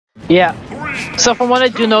Yeah. So from what I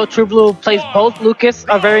do know, TruBlu plays both Lucas,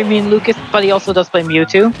 a very mean Lucas, but he also does play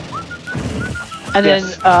Mewtwo. And then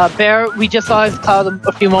Bear, we just saw his Cloud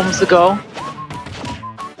a few moments ago.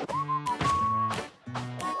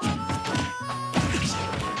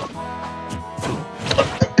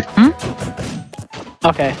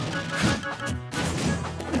 Okay.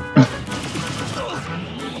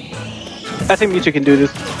 I think Mewtwo can do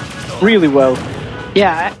this really well.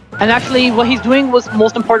 Yeah, and actually what he's doing was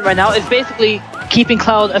most important right now is basically keeping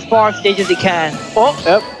Cloud as far off stage as he can. Oh!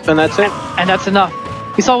 Yep, and that's it. And that's enough.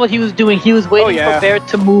 You saw what he was doing. He was waiting for Bear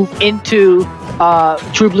to move into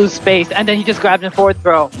TruBlu's space, and then he just grabbed him forward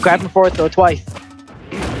throw. Grabbed him forward throw twice.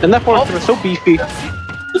 And that forward throw is so beefy.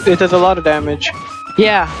 It does a lot of damage.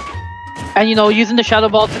 Yeah. And you know, using the Shadow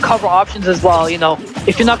Ball to cover options as well, you know.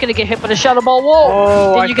 If you're not going to get hit by the Shadow Ball,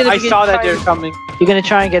 whoa! Oh, I saw that they're coming. You're going to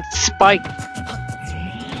try and get spiked.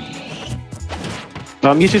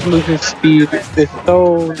 Mewtwo's movement speed is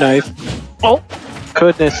so nice. Oh!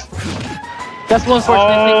 Goodness. That's one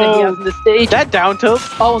unfortunate thing that he has on the stage. That down tilt?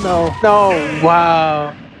 Oh no. No,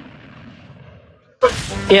 wow.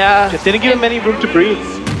 Yeah. Just didn't give him any room to breathe.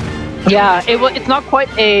 Yeah, it's not quite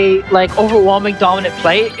a like overwhelming dominant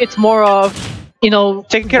play. It's more of, you know,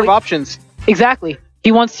 taking care of options. Exactly.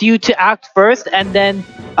 He wants you to act first, and then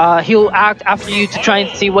he'll act after you to try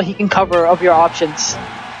and see what he can cover of your options.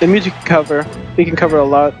 The music can cover. He can cover a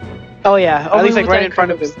lot. Oh yeah. At least like right in front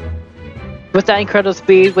of him. With that incredible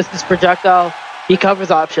speed, with his projectile, he covers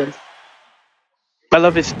options. I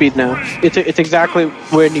love his speed now. It's exactly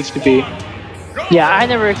where it needs to be. Yeah, I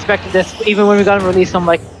never expected this. Even when we got him released, I'm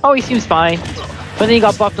like, oh, he seems fine. But then he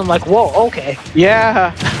got buffed, I'm like, whoa, okay.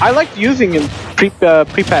 Yeah, I liked using him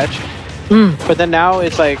pre-patch. But then now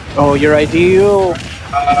it's like, oh, you're ideal.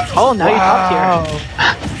 Oh, now you're top tier.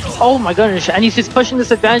 Oh my goodness, and he's just pushing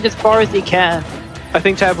this advantage as far as he can. I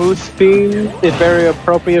think Taboo's speed is very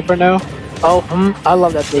appropriate for now. Oh, I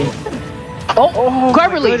love that thing. Oh,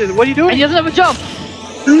 grab release. Goodness. What are you doing? And he doesn't have a jump.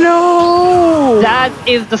 No! That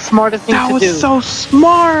is the smartest thing to do. That was so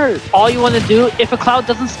smart! All you want to do, if a Cloud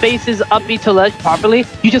doesn't space his up B to ledge properly,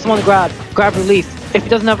 you just want to grab release. If he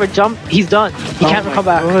doesn't have a jump, he's done. He can't come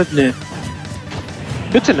back. Goodness.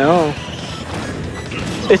 Good to know.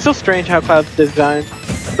 It's so strange how Cloud's designed.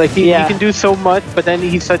 Like he can do so much, but then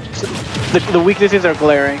he's such the weaknesses are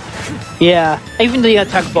glaring. Yeah, even the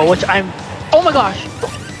attack ball, which I'm. Oh my gosh!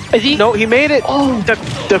 Is he? No, he made it. Oh,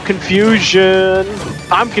 the confusion.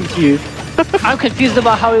 I'm confused. I'm confused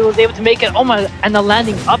about how he was able to make it. Oh my! And the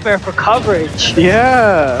landing up air for coverage.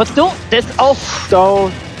 Yeah. But still, this. Oh,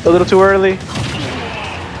 so a little too early.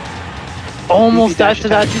 Almost died to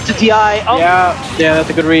that due to DI. Oh. Yeah, that's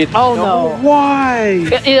a good read. Oh no! Why?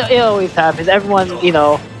 It always happens. Everyone, you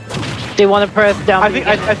know, they want to press down.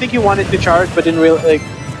 I think he wanted to charge, but didn't really like.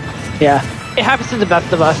 Yeah, it happens to the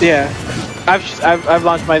best of us. Yeah, I've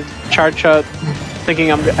launched my charge shot,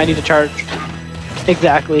 thinking I need to charge.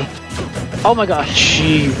 Exactly. Oh my gosh.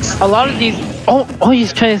 Jeez. A lot of these. Oh,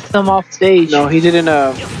 he's trying to stem off stage. No, he didn't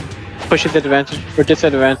push his advantage or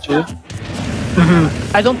disadvantage.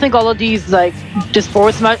 I don't think all of these like just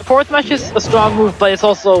forward smash is a strong move, but it's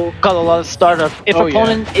also got a lot of startup. If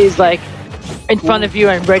opponent is like in front of you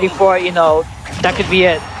and ready for it, you know, that could be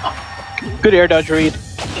it. Good air dodge read.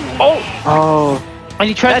 Oh. And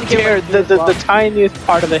he tried to get the tiniest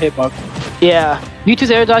part of the hitbox. Yeah, Mewtwo's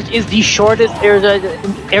air dodge is the shortest air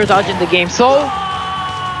dodge in the game. So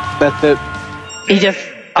that's it. He just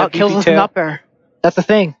kills with an up air. That's the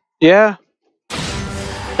thing. Yeah.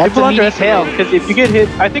 That's People underestimate because if you get hit,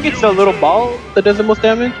 I think it's the little ball that does the most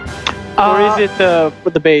damage, or is it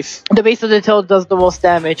with the base? The base of the tail does the most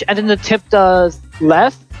damage, and then the tip does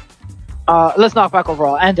less. Let's knock back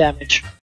overall and damage.